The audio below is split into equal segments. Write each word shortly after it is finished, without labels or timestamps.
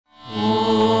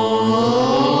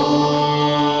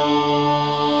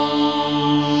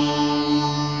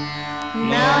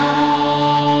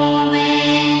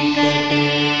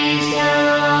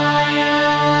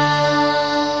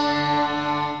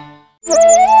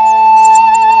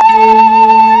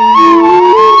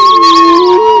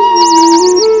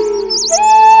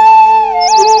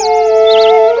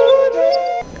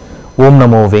ఓం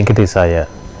నమో వెంకటేశాయ.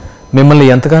 మిమ్మల్ని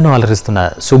ఎంతగానో అలరిస్తున్న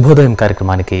శుభోదయం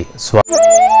కార్యక్రమానికి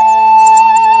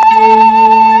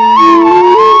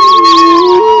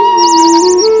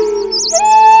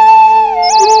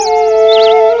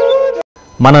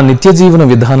మన నిత్య జీవన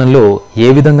విధానంలో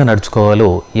ఏ విధంగా నడుచుకోవాలో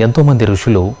ఎంతోమంది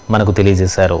ఋషులు మనకు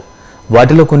తెలియజేశారు.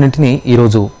 వాటిలో కొన్నింటిని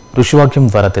ఈరోజు ఋషివాక్యం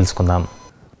ద్వారా తెలుసుకుందాం.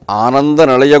 ఆనంద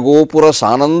నిలయగోపుర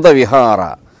సానంద విహార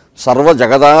సర్వ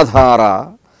జగదాధార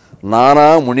నానా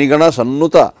మునిగణ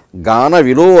సన్నుత గాన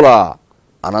విలోల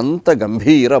అనంత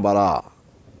గంభీర బల.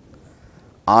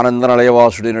 ఆనంద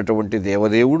నిలయవాసుడైనటువంటి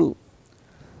దేవదేవుడు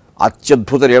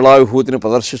అత్యద్భుత లీలావిభూతిని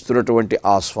ప్రదర్శిస్తున్నటువంటి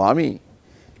ఆ స్వామి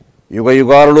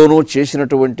యుగయుగాలలోనూ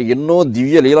చేసినటువంటి ఎన్నో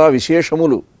దివ్య లీలా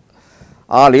విశేషములు,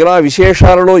 ఆ లీలా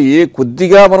విశేషాలలో ఏ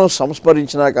కొద్దిగా మనం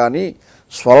సంస్మరించినా కానీ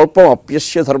స్వల్పం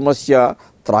అప్యస్య ధర్మస్య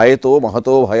త్రాయతో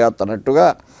మహతో భయాత్ అన్నట్టుగా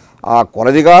ఆ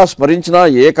కొలదిగా స్మరించిన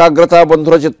ఏకాగ్రతా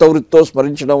బంధుర చిత్తవృత్తితో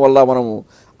స్మరించడం వల్ల మనము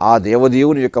ఆ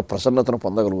దేవదేవుని యొక్క ప్రసన్నతను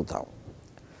పొందగలుగుతాం.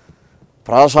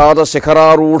 ప్రాసాద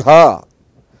శిఖరారూఢ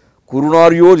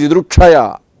కురునార్యో దిదృక్షయ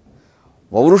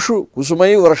వవృషు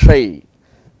కుసుమై వర్షై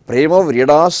ప్రేమ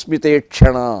వ్రీడాస్మితే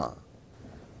క్షణ.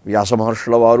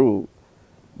 వ్యాసమహర్షుల వారు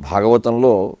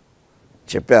భాగవతంలో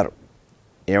చెప్పారు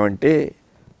ఏమంటే,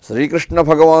 శ్రీకృష్ణ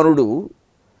భగవానుడు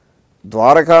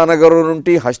ద్వారకానగరం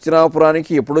నుండి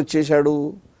హస్తినాపురానికి ఎప్పుడొచ్చేశాడు?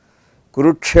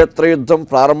 కురుక్షేత్ర యుద్ధం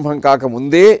ప్రారంభం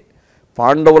కాకముందే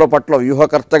పాండవుల పట్ల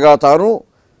వ్యూహకర్తగా తాను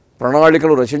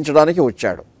ప్రణాళికలు రచించడానికి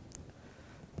వచ్చాడు.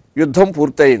 యుద్ధం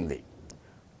పూర్తయింది.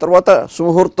 తర్వాత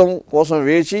సుముహూర్తం కోసం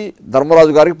వేచి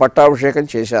ధర్మరాజు గారికి పట్టాభిషేకం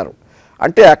చేశారు.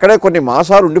 అంటే అక్కడే కొన్ని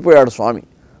మాసాలు ఉండిపోయాడు స్వామి.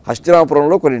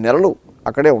 హస్తినాపురంలో కొన్ని నెలలు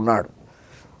అక్కడే ఉన్నాడు.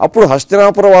 అప్పుడు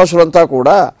హస్తినాపుర వాసులంతా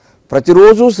కూడా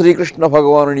ప్రతిరోజు శ్రీకృష్ణ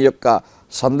భగవానుని యొక్క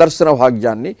సందర్శన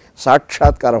భాగ్యాన్ని,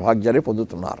 సాక్షాత్కార భాగ్యాన్ని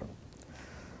పొందుతున్నారు.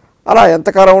 అలా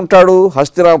ఎంతకాలం ఉంటాడు?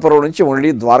 హస్తినాపురం నుంచి మళ్ళీ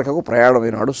ద్వారకకు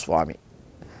ప్రయాణమైనాడు స్వామి.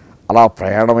 అలా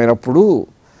ప్రయాణమైనప్పుడు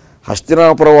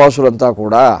హస్తినాపుర వాసులంతా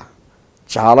కూడా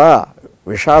చాలా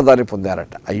విషాదాన్ని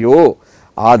పొందారట. అయ్యో,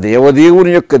 ఆ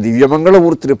దేవదేవుని యొక్క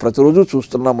దివ్యమంగళమూర్తిని ప్రతిరోజు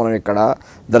చూస్తున్నాం, మనం ఇక్కడ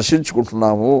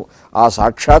దర్శించుకుంటున్నాము, ఆ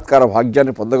సాక్షాత్కార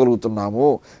భాగ్యాన్ని పొందగలుగుతున్నాము.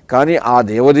 కానీ ఆ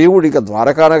దేవదేవుడిక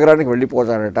ద్వారకా నగరానికి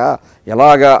వెళ్ళిపోతాడట,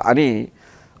 ఎలాగా అని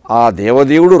ఆ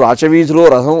దేవదేవుడు రాచవీధిలో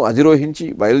రథం అధిరోహించి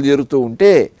బయలుదేరుతూ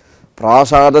ఉంటే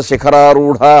ప్రాసాద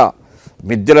శిఖరారూఢ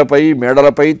మిద్దెలపై,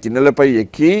 మేడలపై, తిన్నెలపై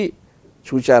ఎక్కి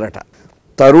చూచారట.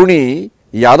 తరుణి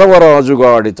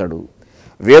యాదవరాజుగాడితడు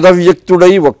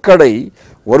వేదవ్యక్తుడై ఒక్కడై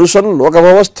వరుసన్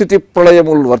లోకభవస్థితి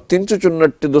ప్రళయములు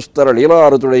వర్తించుచున్నట్టి దుస్తర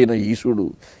లీలారతుడైన ఈశుడు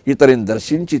ఇతనిని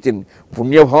దర్శించి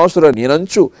పుణ్యభాసుర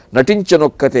నీనంచు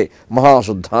నటించనొక్కతే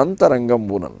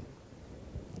మహాశుద్ధాంతరంగంబునన్.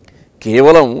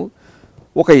 కేవలం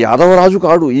ఒక యాదవరాజు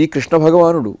కాడు ఈ కృష్ణ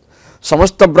భగవానుడు,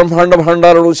 సమస్త బ్రహ్మాండ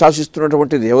భాండాలను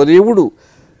శాసిస్తున్నటువంటి దేవదేవుడు.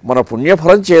 మన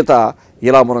పుణ్యఫలం చేత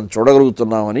ఇలా మనం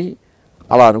చూడగలుగుతున్నామని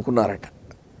అలా అనుకున్నారట.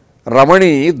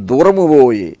 రమణి దూరము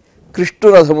పోయే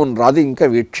కృష్ణురథమున్ రాది ఇంకా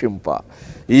వీక్షింప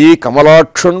ఈ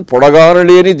కమలాక్షున్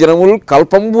పొడగానలేని దినముల్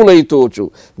కల్పంబులైతోచు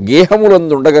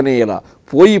గేహములందుండగనేలా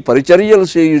పోయి పరిచర్యలు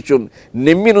చేయుచున్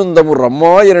నెమ్మినుందము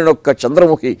రమ్మాయనొక్క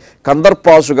చంద్రముఖి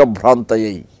కందర్పాసుగా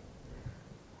భ్రాంతయ్యి.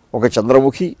 ఒక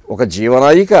చంద్రముఖి, ఒక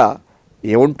జీవనాయిక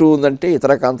ఏమంటూ ఉందంటే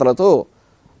ఇతర కాంతలతో,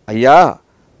 అయ్యా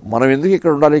మనం ఎందుకు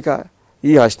ఇక్కడ ఉండాలి, ఇక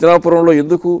ఈ హస్తినాపురంలో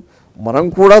ఎందుకు, మనం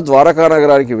కూడా ద్వారకా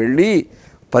నగరానికి వెళ్ళి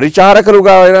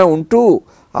పరిచారకులుగా అయినా ఉంటూ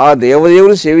ఆ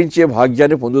దేవదేవుని సేవించే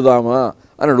భాగ్యాన్ని పొందుదామా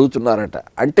అని అడుగుతున్నారట.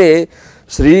 అంటే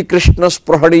శ్రీకృష్ణ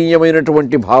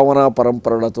స్పృహణీయమైనటువంటి భావనా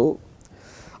పరంపరలతో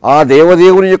ఆ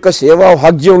దేవదేవుని యొక్క సేవా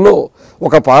భాగ్యంలో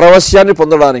ఒక పారవస్యాన్ని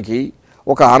పొందడానికి,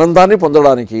 ఒక ఆనందాన్ని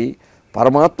పొందడానికి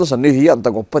పరమాత్మ సన్నిధి అంత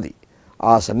గొప్పది.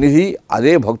 ఆ సన్నిధి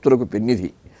అదే భక్తులకు పెన్నిధి.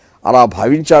 అలా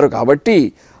భావించారు కాబట్టి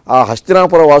ఆ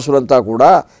హస్తినాపుర వాసులంతా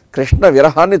కూడా కృష్ణ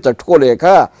విరహాన్ని తట్టుకోలేక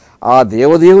ఆ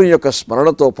దేవదేవుని యొక్క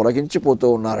స్మరణతో పులకించిపోతూ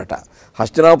ఉన్నారట.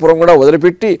 హస్తినాపురం కూడా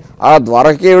వదిలిపెట్టి ఆ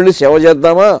ద్వారకే వెళ్ళి సేవ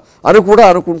చేద్దామా అని కూడా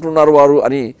అనుకుంటున్నారు వారు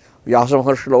అని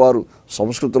వ్యాసమహర్షుల వారు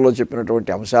సంస్కృతంలో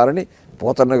చెప్పినటువంటి అంశాలని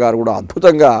పోతన్న గారు కూడా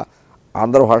అద్భుతంగా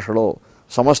ఆంధ్ర భాషలో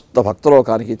సమస్త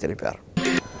భక్తలోకానికి తెలిపారు.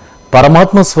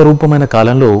 పరమాత్మ స్వరూపమైన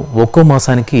కాలంలో ఒక్కో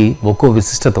మాసానికి ఒక్కో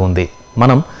విశిష్టత ఉంది.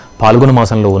 మనం పాల్గొన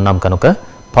మాసంలో ఉన్నాం కనుక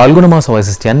పాల్గొన మాస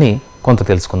వైశిష్ట్యాన్ని కొంత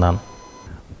తెలుసుకుందాం.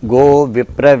 గో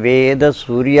విప్రవేద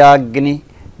సూర్యాగ్ని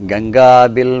గంగా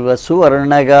బిల్వ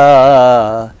సువర్ణగా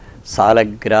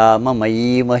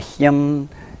సాలగ్రామమయీ మహ్యం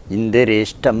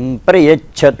ఇందిరేష్టం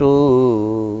ప్రయచ్చతు.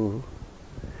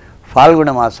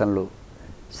 ఫాల్గుణ మాసంలో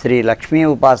శ్రీ లక్ష్మీ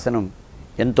ఉపాసనం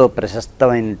ఎంతో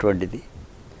ప్రశస్తమైనటువంటిది.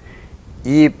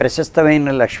 ఈ ప్రశస్తమైన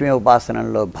లక్ష్మీ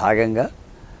ఉపాసనలో భాగంగా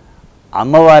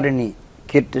అమ్మవారిని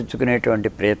కీర్తించుకునేటువంటి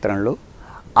ప్రయత్నంలో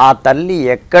ఆ తల్లి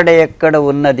ఎక్కడ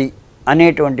ఉన్నది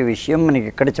అనేటువంటి విషయం మనకి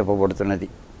ఇక్కడ చెప్పబడుతున్నది.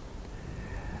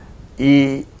 ఈ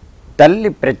తల్లి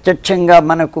ప్రత్యక్షంగా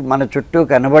మన చుట్టూ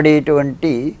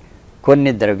కనబడేటువంటి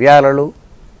కొన్ని ద్రవ్యాలలో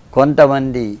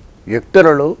కొంతమంది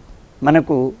వ్యక్తులలో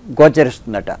మనకు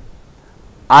గోచరిస్తుందట.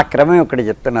 ఆ క్రమం ఇక్కడ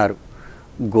చెప్తున్నారు.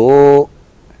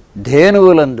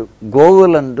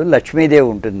 గోవులందు లక్ష్మీదేవి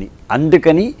ఉంటుంది.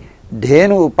 అందుకని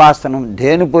ధేను ఉపాసనం,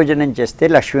 ధేను పూజనం చేస్తే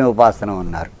లక్ష్మీ ఉపాసనం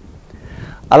అన్నారు.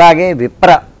 అలాగే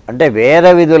అంటే వేద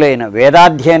విధులైన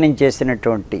వేదాధ్యయనం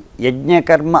చేసినటువంటి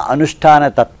యజ్ఞకర్మ అనుష్ఠాన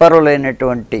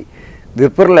తత్పరులైనటువంటి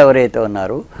విప్రులు ఎవరైతే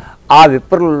ఉన్నారో ఆ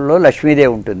విప్రులలో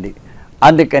లక్ష్మీదేవి ఉంటుంది.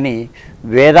 అందుకని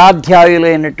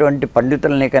వేదాధ్యాయులైనటువంటి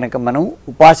పండితుల్ని కనుక మనం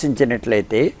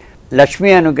ఉపాసించినట్లయితే లక్ష్మీ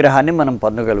అనుగ్రహాన్ని మనం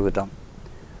పొందగలుగుతాం.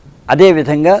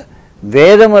 అదేవిధంగా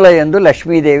వేదముల యందు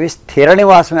లక్ష్మీదేవి స్థిర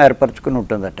నివాసం ఏర్పరచుకుని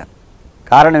ఉంటుందట.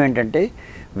 కారణం ఏంటంటే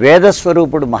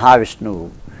వేదస్వరూపుడు మహావిష్ణువు,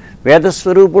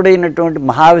 వేదస్వరూపుడైనటువంటి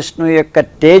మహావిష్ణువు యొక్క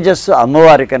తేజస్సు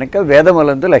అమ్మవారి కనుక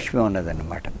వేదములందు లక్ష్మి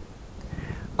ఉన్నదన్నమాట.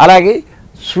 అలాగే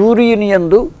సూర్యుని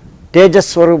యందు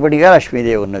తేజస్వరూపుడిగా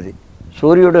లక్ష్మీదేవి ఉన్నది.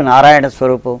 సూర్యుడు నారాయణ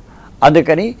స్వరూపం,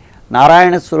 అందుకని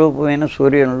నారాయణ స్వరూపమైన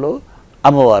సూర్యునిలో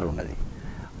అమ్మవారు ఉన్నది.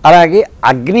 అలాగే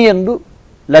అగ్ని యందు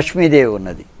లక్ష్మీదేవి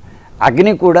ఉన్నది.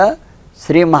 అగ్ని కూడా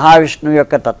శ్రీ మహావిష్ణువు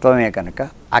యొక్క తత్వమే కనుక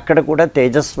అక్కడ కూడా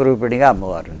తేజస్వరూపిణిగా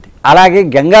అమ్మవారు ఉంది. అలాగే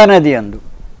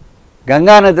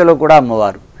గంగానదిలో కూడా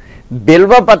అమ్మవారు.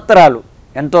 బిల్వపత్రాలు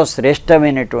ఎంతో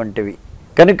శ్రేష్టమైనటువంటివి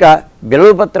కనుక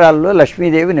బిల్వపత్రాల్లో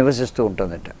లక్ష్మీదేవి నివసిస్తూ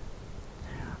ఉంటుందట.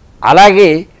 అలాగే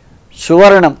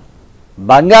సువర్ణం,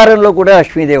 బంగారంలో కూడా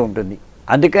లక్ష్మీదేవి ఉంటుంది.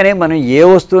 అందుకనే మనం ఏ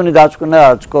వస్తువుని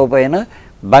దాచుకోకపోయినా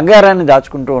బంగారాన్ని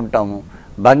దాచుకుంటూ ఉంటాము.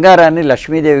 బంగారాన్ని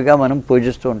లక్ష్మీదేవిగా మనం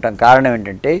పూజిస్తూ ఉంటాం. కారణం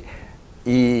ఏంటంటే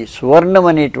ఈ సువర్ణం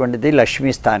అనేటువంటిది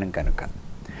లక్ష్మీ స్థానం కనుక.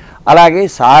 అలాగే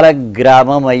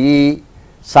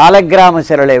సాలగ్రామ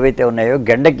శిలలు ఏవైతే ఉన్నాయో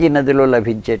గండకీ నదిలో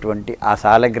లభించేటువంటి ఆ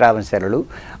సాలగ్రామ శిలలు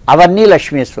అవన్నీ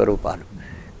లక్ష్మీ స్వరూపాలు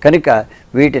కనుక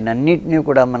వీటినన్నిటినీ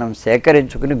కూడా మనం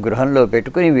సేకరించుకుని గృహంలో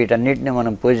పెట్టుకుని వీటన్నిటిని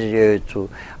మనం పూజ చేయవచ్చు.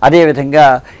 అదేవిధంగా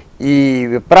ఈ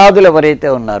విప్రాదులు ఎవరైతే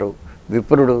ఉన్నారో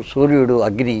విప్రుడు, సూర్యుడు,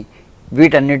 అగ్ని,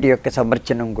 వీటన్నిటి యొక్క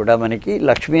సంరక్షణం కూడా మనకి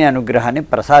లక్ష్మీ అనుగ్రహాన్ని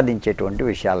ప్రసాదించేటువంటి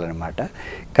విషయాలన్నమాట.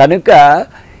 కనుక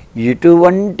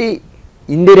ఇటువంటి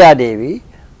ఇందిరాదేవి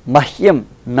మహ్యం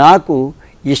నాకు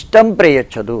ఇష్టం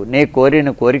ప్రయచ్చదు, నే కోరిన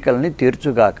కోరికల్ని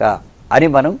తీర్చుగాక అని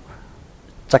మనం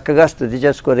చక్కగా స్తుతి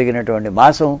చేసుకోదగినటువంటి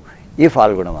మాసం ఈ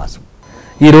ఫాల్గుణ మాసం.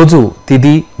 ఈరోజు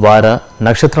తిథి, వార,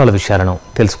 నక్షత్రాల విషయాలను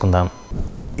తెలుసుకుందాం.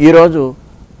 ఈరోజు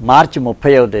మార్చి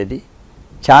 30వ తేదీ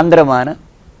చాంద్రమాన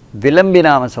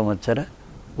విలంబినామ సంవత్సర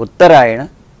ఉత్తరాయణ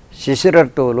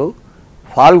శిశిరర్తువులో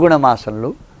ఫాల్గుణ మాసంలో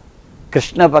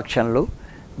కృష్ణపక్షంలో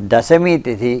దశమి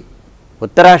తిథి,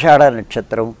 ఉత్తరాషాఢ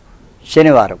నక్షత్రం,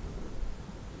 శనివారం.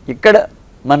 ఇక్కడ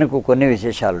మనకు కొన్ని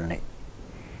విశేషాలు ఉన్నాయి.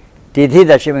 తిథి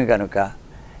దశమి కనుక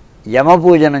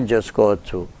యమపూజనం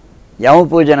చేసుకోవచ్చు.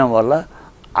 యమపూజనం వల్ల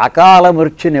అకాల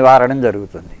మృత్యు నివారణ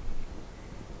జరుగుతుంది.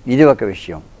 ఇది ఒక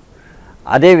విషయం.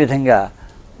 అదేవిధంగా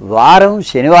వారం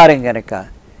శనివారం కనుక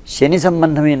శని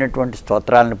సంబంధమైనటువంటి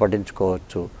స్తోత్రాలను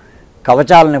పఠించుకోవచ్చు,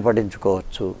 కవచాలను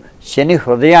పఠించుకోవచ్చు, శని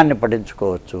హృదయాన్ని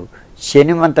పఠించుకోవచ్చు,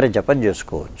 శని మంత్ర జపం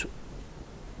చేసుకోవచ్చు.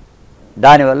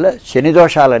 దానివల్ల శని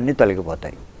దోషాలన్నీ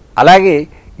తొలగిపోతాయి. అలాగే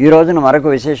ఈ రోజున మరొక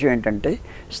విశేషం ఏంటంటే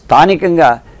స్థానికంగా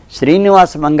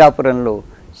శ్రీనివాస మంగాపురంలో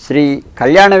శ్రీ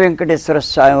కళ్యాణ వెంకటేశ్వర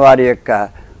స్వామి వారి యొక్క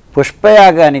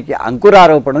పుష్పయాగానికి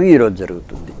అంకురారోపణం ఈరోజు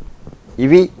జరుగుతుంది.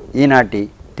 ఇవి ఈనాటి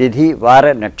తిథి, వార,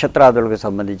 నక్షత్రాదులకు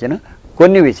సంబంధించిన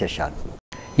కొన్ని విశేషాలు.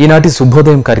 ఈనాటి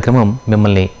శుభోదయం కార్యక్రమం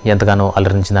మిమ్మల్ని ఎంతగానో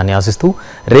అలరించిందని ఆశిస్తూ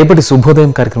రేపటి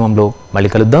శుభోదయం కార్యక్రమంలో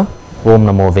మళ్ళీ కలుద్దాం. ఓం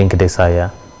నమో వెంకటేశాయ.